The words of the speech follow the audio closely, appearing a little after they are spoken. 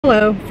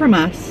Hello from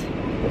us.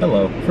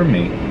 Hello from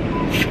me.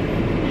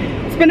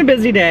 It's been a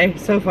busy day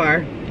so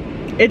far.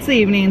 It's the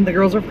evening, the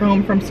girls are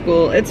home from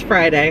school, it's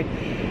Friday,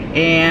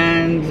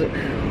 and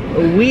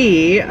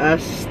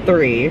us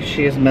three,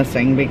 she is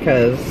missing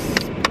because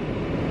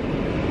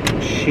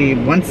she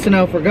wants to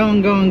know if we're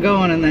going,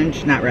 and then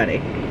she's not ready.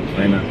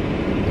 I know.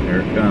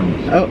 Here it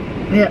comes. Oh,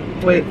 yeah,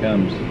 wait. Here it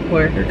comes.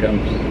 Where? Here it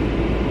comes.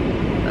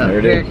 Oh, there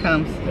it here is. it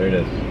comes. There it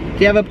is. Do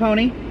you have a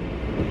pony?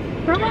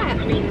 For what?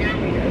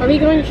 Are we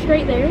going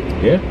straight there?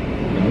 Yeah.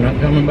 I'm not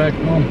coming back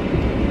home.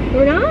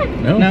 We're not?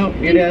 No. No,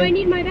 you're Do dead. I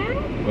need my bag?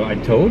 Well, I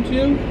told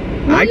you.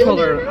 I you told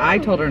don't her. know. I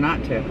told her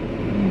not to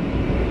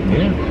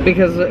Yeah.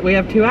 because we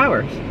have 2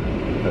 hours.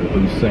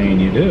 Who's saying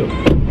you do?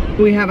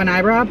 We have an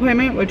eyebrow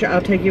appointment, which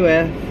I'll take you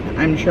with.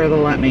 I'm sure they'll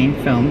let me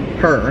film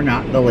her,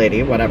 not the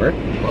lady, whatever.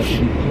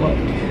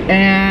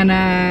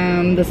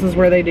 And this is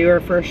where they do her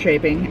first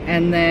shaping.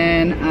 And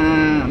then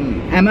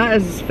Emma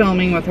is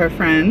filming with her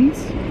friends,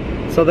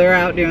 so they're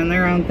out doing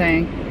their own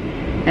thing.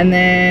 And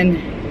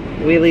then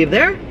we leave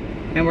there,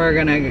 and we're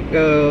gonna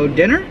go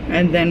dinner,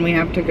 and then we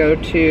have to go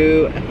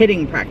to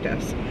hitting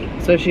practice.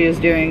 So she is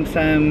doing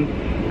some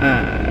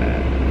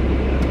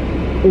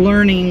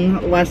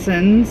learning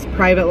lessons,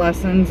 private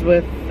lessons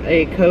with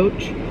a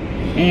coach,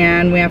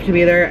 and we have to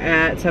be there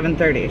at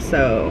 7:30.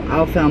 So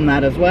I'll film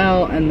that as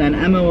well, and then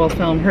Emma will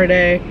film her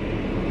day.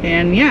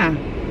 And yeah,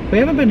 we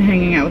haven't been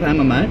hanging out with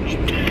Emma much.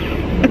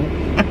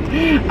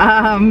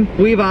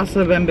 We've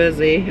also been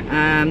busy.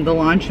 The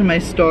launch of my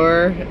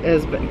store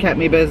has kept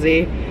me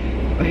busy.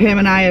 Him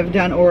and I have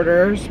done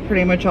orders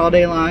pretty much all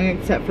day long,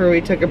 except for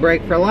we took a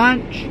break for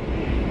lunch,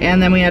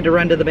 and then we had to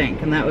run to the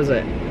bank, and that was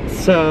it.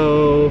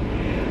 So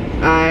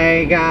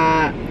I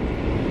got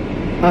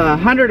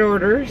 100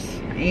 orders,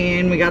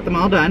 and we got them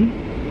all done,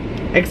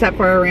 except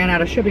for I ran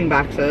out of shipping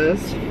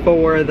boxes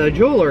for the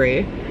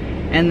jewelry,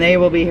 and they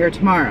will be here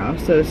tomorrow.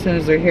 So as soon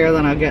as they're here,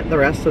 then I'll get the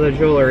rest of the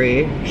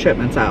jewelry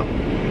shipments out.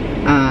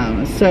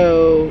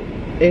 So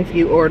if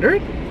you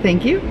ordered,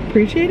 thank you,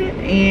 appreciate it.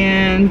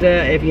 And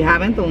if you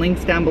haven't, the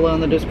link's down below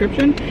in the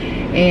description.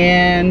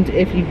 And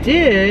if you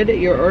did,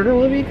 your order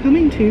will be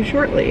coming to you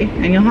shortly.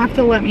 And you'll have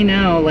to let me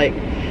know, like,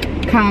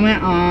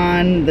 comment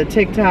on the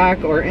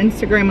TikTok or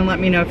Instagram and let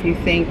me know if you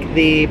think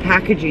the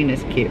packaging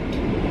is cute,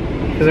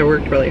 because I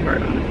worked really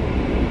hard on it.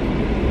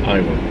 I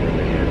worked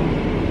really hard on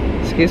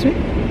it. Excuse me?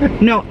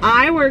 No,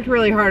 I worked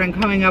really hard on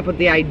coming up with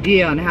the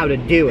idea on how to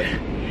do it,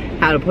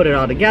 how to put it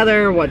all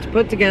together, what to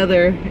put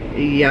together,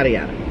 yada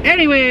yada.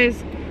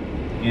 Anyways,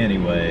 I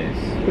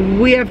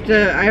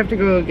have to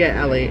go get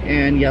Ellie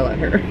and yell at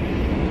her.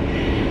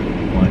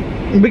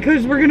 Why?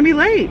 Because we're gonna be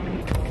late.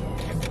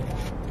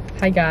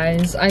 Hi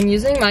guys, I'm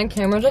using my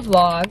camera to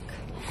vlog,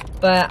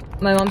 but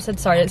my mom said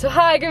sorry. So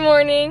hi, good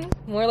morning.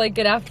 More like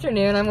good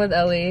afternoon. I'm with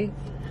Ellie.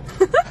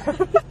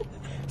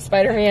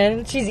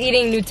 Spider-Man. She's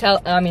eating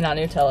Nutella. I mean, not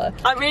Nutella.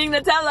 I'm eating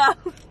Nutella.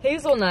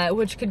 Hazelnut,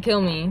 which could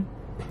kill me.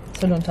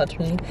 So don't touch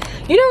me.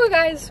 You know what,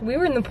 guys? We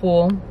were in the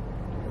pool,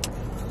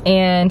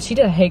 and she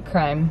did a hate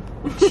crime.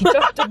 She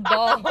dropped a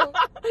ball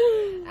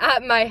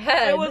at my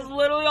head. It was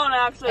literally on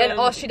accident. And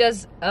all she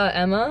does,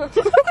 Emma.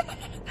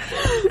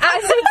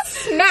 As it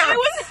snapped. It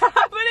was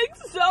happening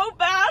so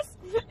fast.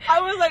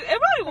 I was like, it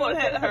probably won't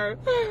hit her.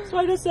 So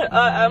I just said,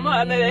 Emma,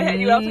 and then it hit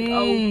you. I was like,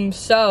 oh.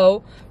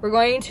 So we're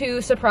going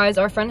to surprise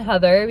our friend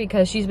Heather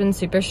because she's been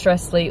super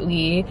stressed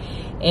lately,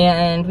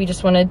 and we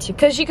just wanted to,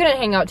 because she couldn't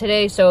hang out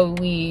today, so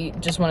we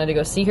just wanted to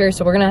go see her.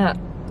 So we're gonna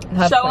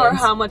have show plans.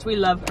 her how much we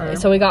love her.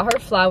 So we got her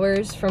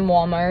flowers from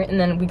Walmart, and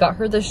then we got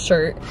her this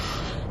shirt.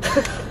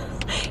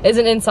 It's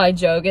an inside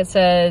joke. It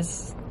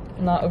says,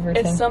 not overthink.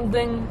 It's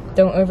something.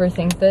 Don't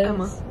overthink this.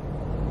 Emma.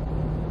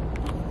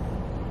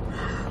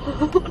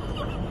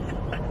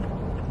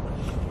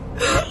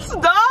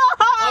 Stop!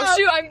 Oh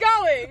shoot, I'm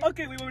going!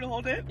 Okay, we want me to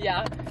hold it?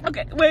 Yeah.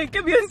 Okay, wait,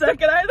 give me a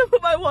second. I had to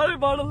put my water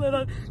bottle lid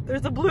on.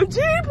 There's a blue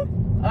Jeep.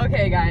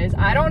 Okay, guys,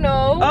 I don't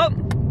know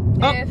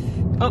if...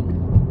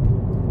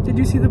 Did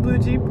you see the blue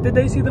Jeep? Did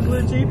they see the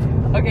blue Jeep?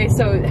 Okay,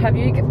 so have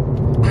you...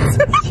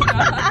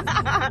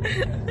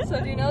 So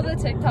do you know the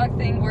TikTok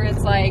thing where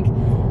it's like,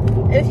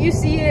 if you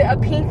see a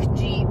pink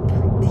Jeep,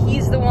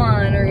 he's the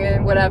one,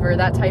 or whatever,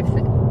 that type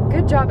thing.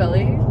 Good job,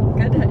 Ellie.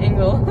 Good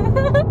angle.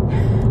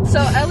 So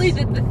Ellie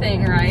did the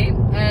thing, right?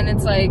 And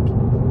it's like,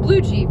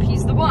 blue Jeep,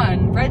 he's the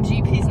one. Red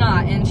Jeep, he's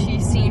not. And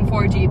she's seen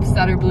 4 Jeeps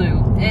that are blue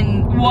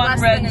in One less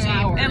red than an Jeep.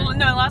 hour. And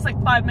no, it lasts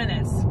like 5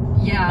 minutes.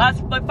 Yeah.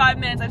 Last like 5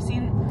 minutes, I've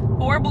seen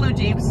 4 blue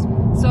Jeeps.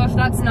 So if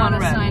that's not a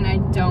red. sign, I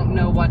don't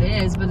know what it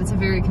is, but it's a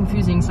very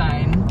confusing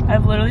sign.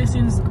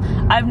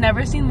 I've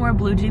never seen more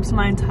blue Jeeps in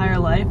my entire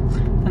life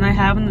than I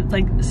have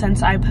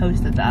since I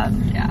posted that.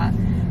 Yeah.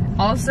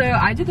 Also,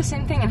 I did the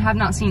same thing and have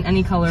not seen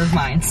any color of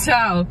mine.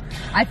 So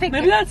I think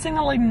maybe that's saying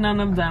that like none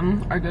of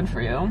them are good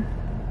for you.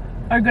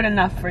 Are good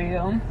enough for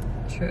you.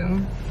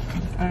 True.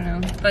 I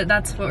don't know. But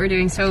that's what we're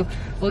doing. So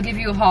we'll give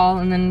you a haul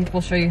and then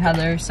we'll show you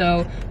Heather.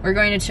 So we're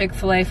going to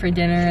Chick-fil-A for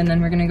dinner, and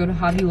then we're going to go to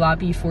Hobby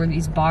Lobby for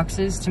these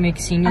boxes to make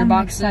senior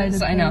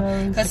boxes. I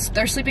know. Because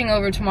they're sleeping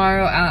over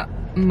tomorrow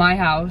at my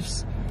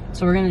house.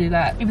 So we're gonna do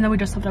that. Even though we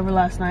just slept over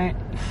last night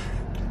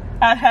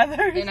at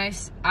Heather's. And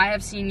I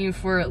have seen you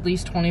for at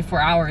least 24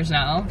 hours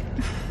now.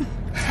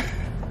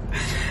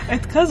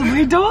 It's because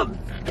we don't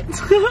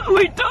do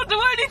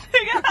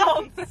anything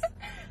else.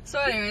 So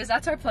anyways,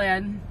 that's our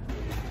plan.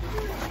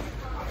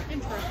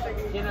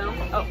 Interesting. You know?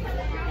 Oh.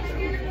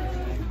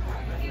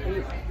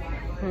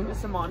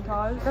 It's a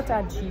montage. Let's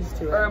add cheese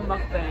to it. Or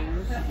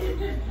mukbangs.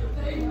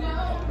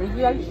 Would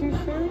you add cheese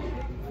to it?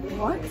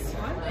 What?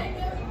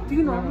 Do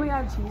you normally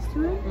add cheese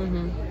to it?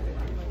 Mm-hmm.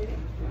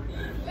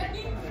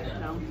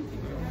 No.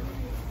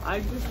 I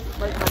just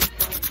like my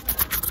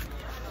phone.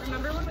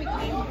 Remember when we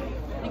came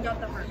and got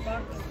the heart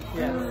box?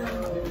 Yes.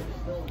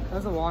 That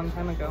was a long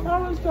time ago.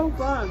 That was so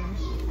fun.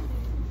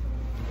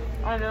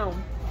 I know.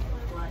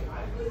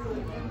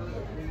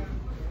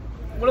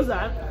 What is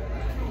that?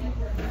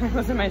 It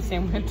wasn't my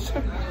sandwich.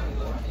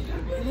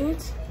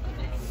 What?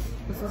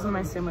 This wasn't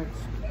my sandwich.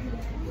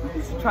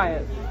 Let's try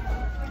it.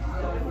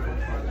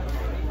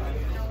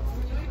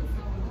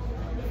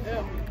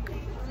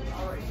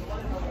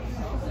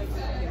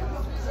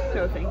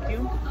 No, thank you.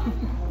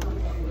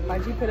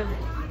 Why'd you put it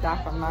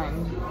back on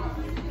mine?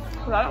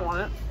 Because I don't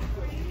want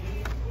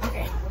it.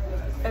 Okay.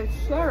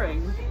 It's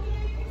sharing.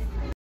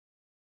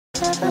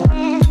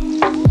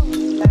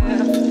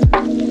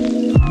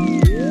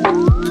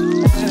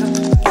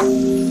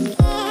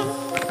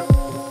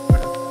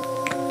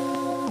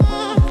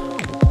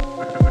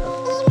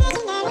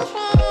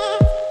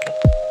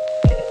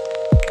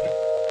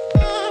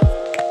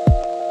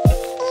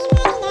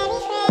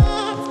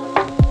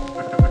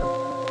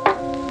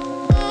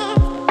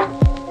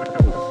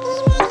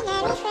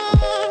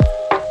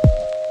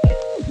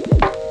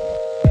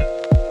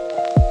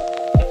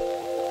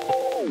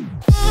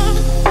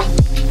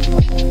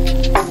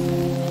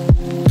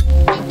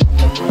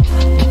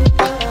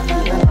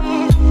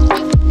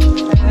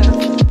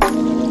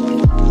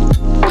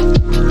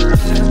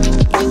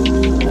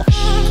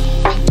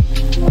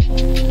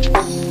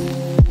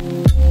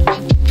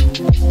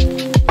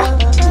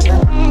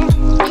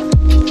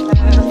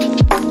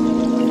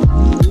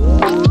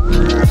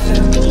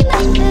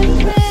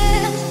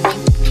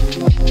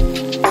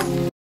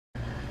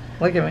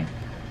 Look at me.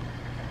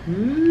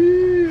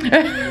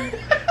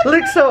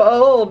 Look so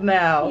old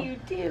now. You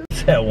do.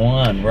 It's that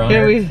one Ryan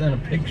Yeah, we- sent a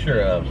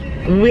picture of.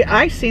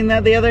 I seen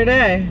that the other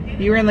day.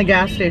 You were in the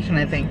gas station,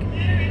 I think.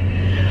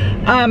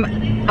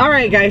 All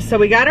right, guys. So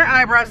we got our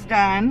eyebrows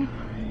done.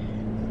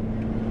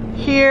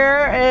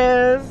 Here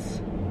is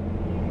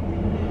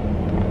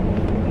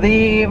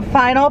the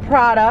final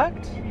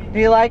product. Do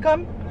you like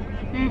them?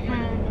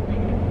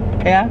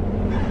 Mm-hmm. Yeah.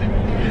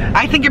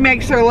 I think it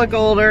makes her look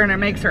older and it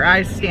makes her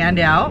eyes stand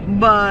out.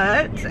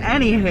 But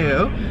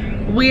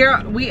anywho,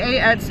 we ate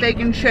at Steak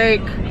and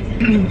Shake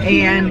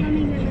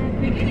and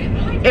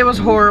it was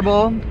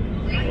horrible.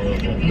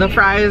 The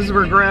fries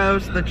were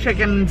gross. The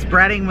chicken's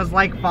breading was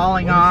like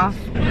falling off.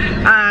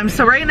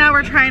 So right now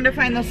we're trying to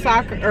find the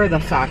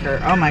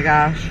oh my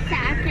gosh.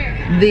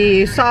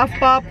 The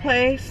softball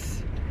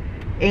place.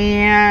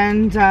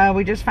 And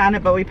we just found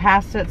it, but we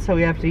passed it, so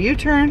we have to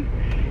U-turn.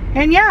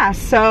 And yeah,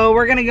 so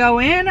we're gonna go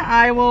in.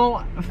 I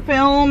will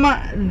film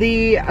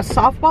the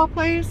softball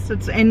place.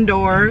 It's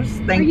indoors,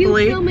 thankfully. Are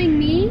you filming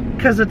me?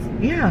 Because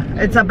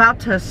it's about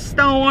to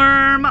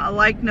storm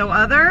like no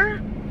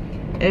other.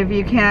 If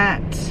you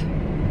can't It's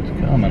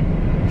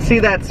coming. see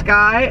that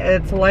sky,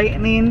 it's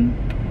lightning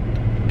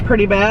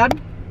pretty bad.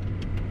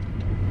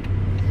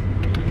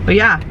 But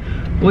yeah,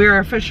 we're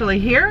officially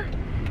here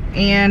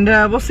and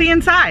we'll see you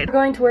inside. We're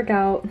going to work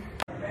out.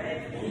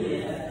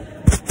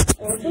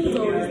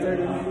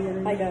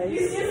 Hi guys.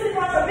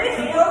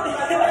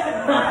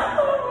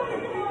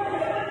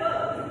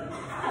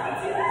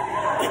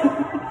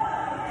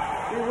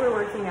 We were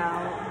working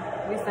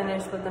out. We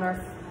finished, but then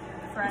our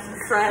friends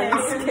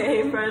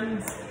came.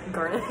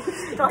 Garnish.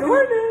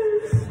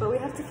 But we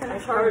have to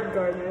finish our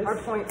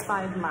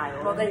 0.5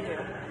 mile. Well, they do.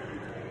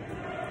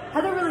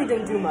 Heather really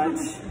didn't do much,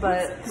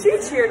 but She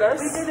cheered us.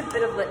 we did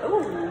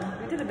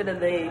a bit of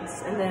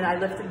legs, and then I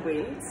lifted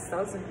weights. That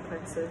was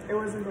impressive. It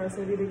was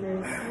impressive, you did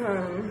great.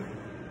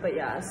 But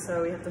yeah,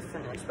 so we have to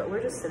finish. But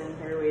we're just sitting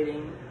here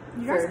waiting.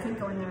 You guys can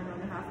go in there and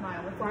run a half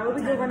mile. Why would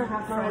we go run a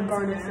half mile with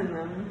Garnish in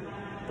them?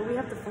 But we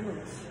have to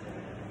finish.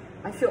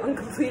 I feel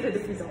uncompleted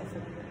if we don't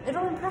finish.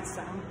 It'll impress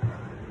them.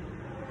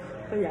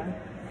 But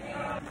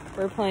yeah.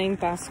 We're playing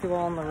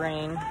basketball in the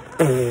rain.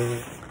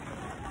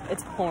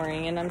 It's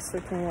pouring and I'm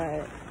soaking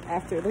wet.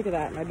 After, look at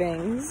that, my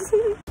bangs.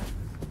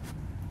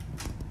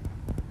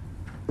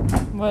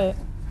 What?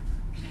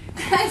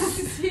 I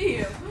see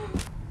you.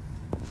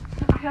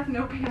 I have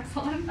no pants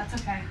on. That's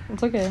okay.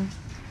 It's okay.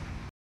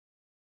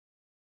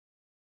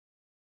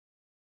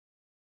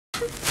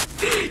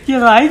 You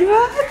like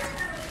that?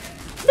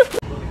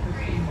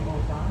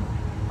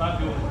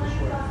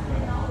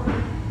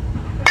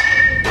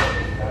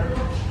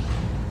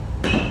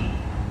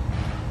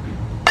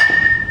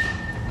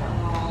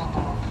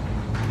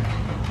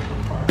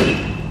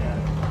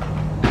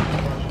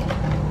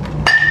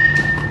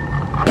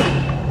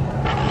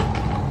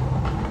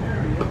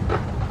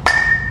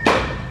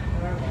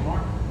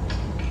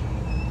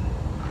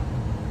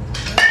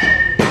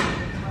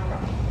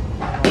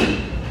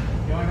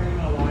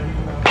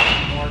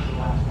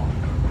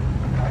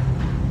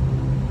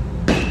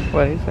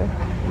 What did he say?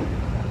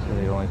 So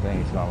the only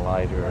thing he's gonna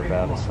lie to her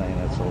about is saying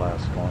that's the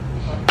last one.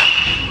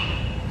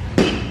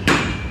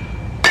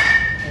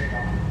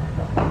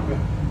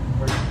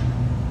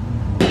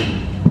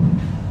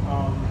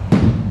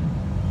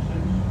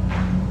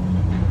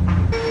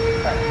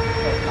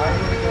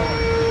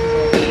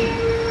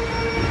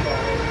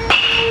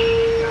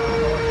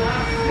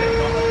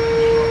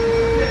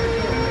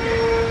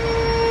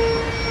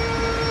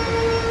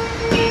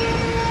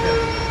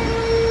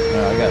 No,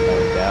 I got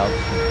no doubts.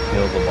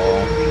 Kill the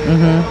ball.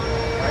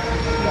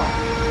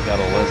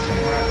 Gotta listen.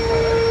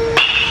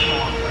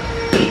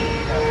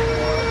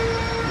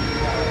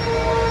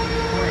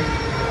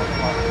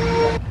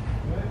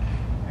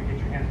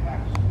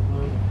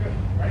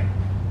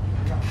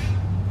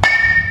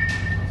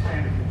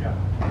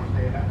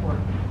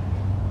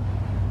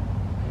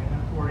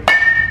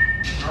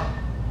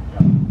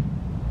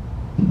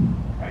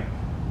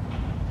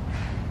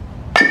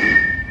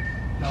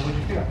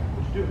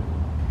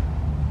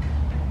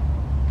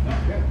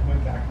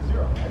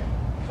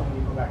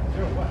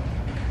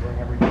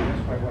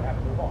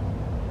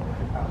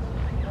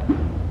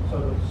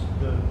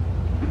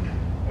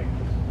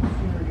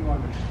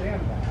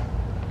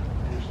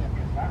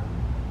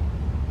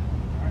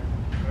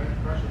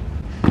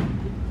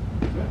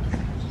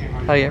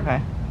 Oh, you're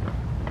fine.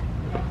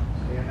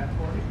 Stand that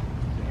 40.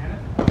 Stand it.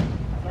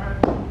 That's all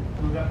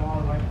right. Move that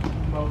ball like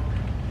both.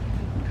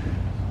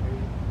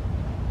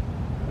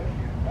 Good.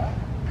 Hand back.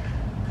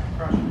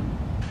 Crush it.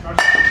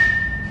 Crush it.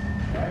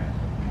 Okay.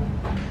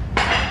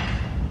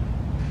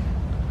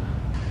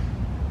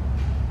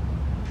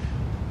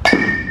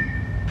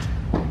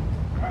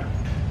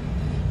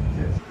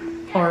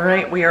 All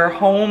right, we are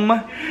home.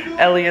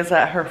 Ellie is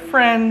at her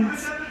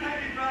friend's,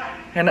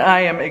 and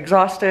I am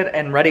exhausted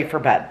and ready for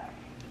bed.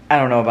 I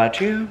don't know about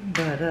you,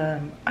 but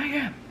I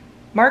am.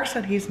 Mark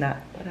said he's not,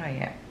 but I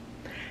am.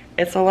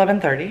 It's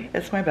 11:30,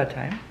 it's my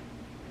bedtime.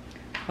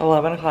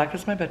 11 o'clock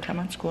is my bedtime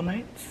on school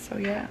nights, so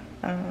yeah.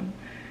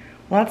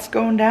 Lots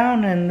going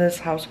down in this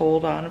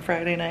household on a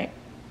Friday night.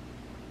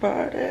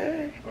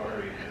 Party.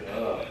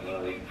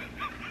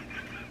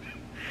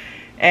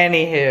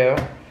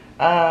 Anywho,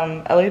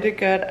 Ellie did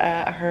good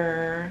at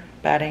her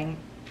batting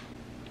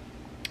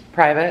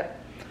private.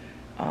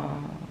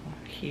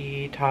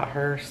 He taught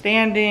her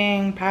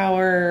standing,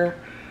 power,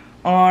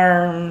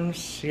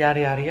 arms, yada,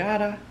 yada,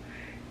 yada.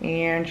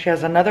 And she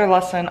has another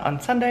lesson on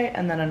Sunday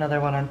and then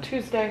another one on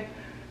Tuesday.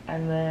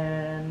 And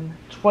then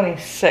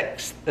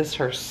 26th is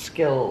her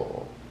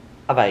skill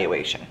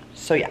evaluation.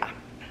 So yeah,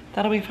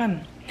 that'll be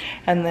fun.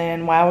 And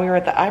then while we were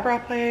at the eyebrow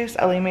place,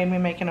 Ellie made me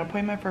make an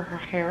appointment for her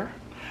hair.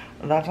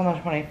 That's on the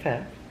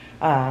 25th.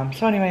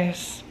 So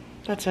anyways,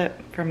 that's it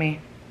for me.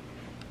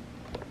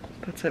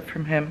 That's it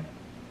from him.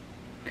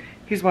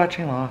 He's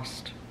watching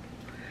Lost.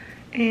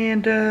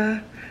 And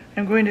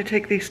I'm going to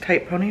take these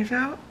tight ponies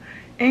out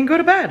and go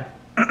to bed.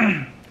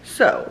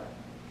 So,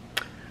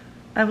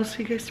 I will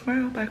see you guys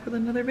tomorrow back with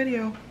another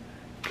video.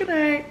 Good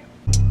night.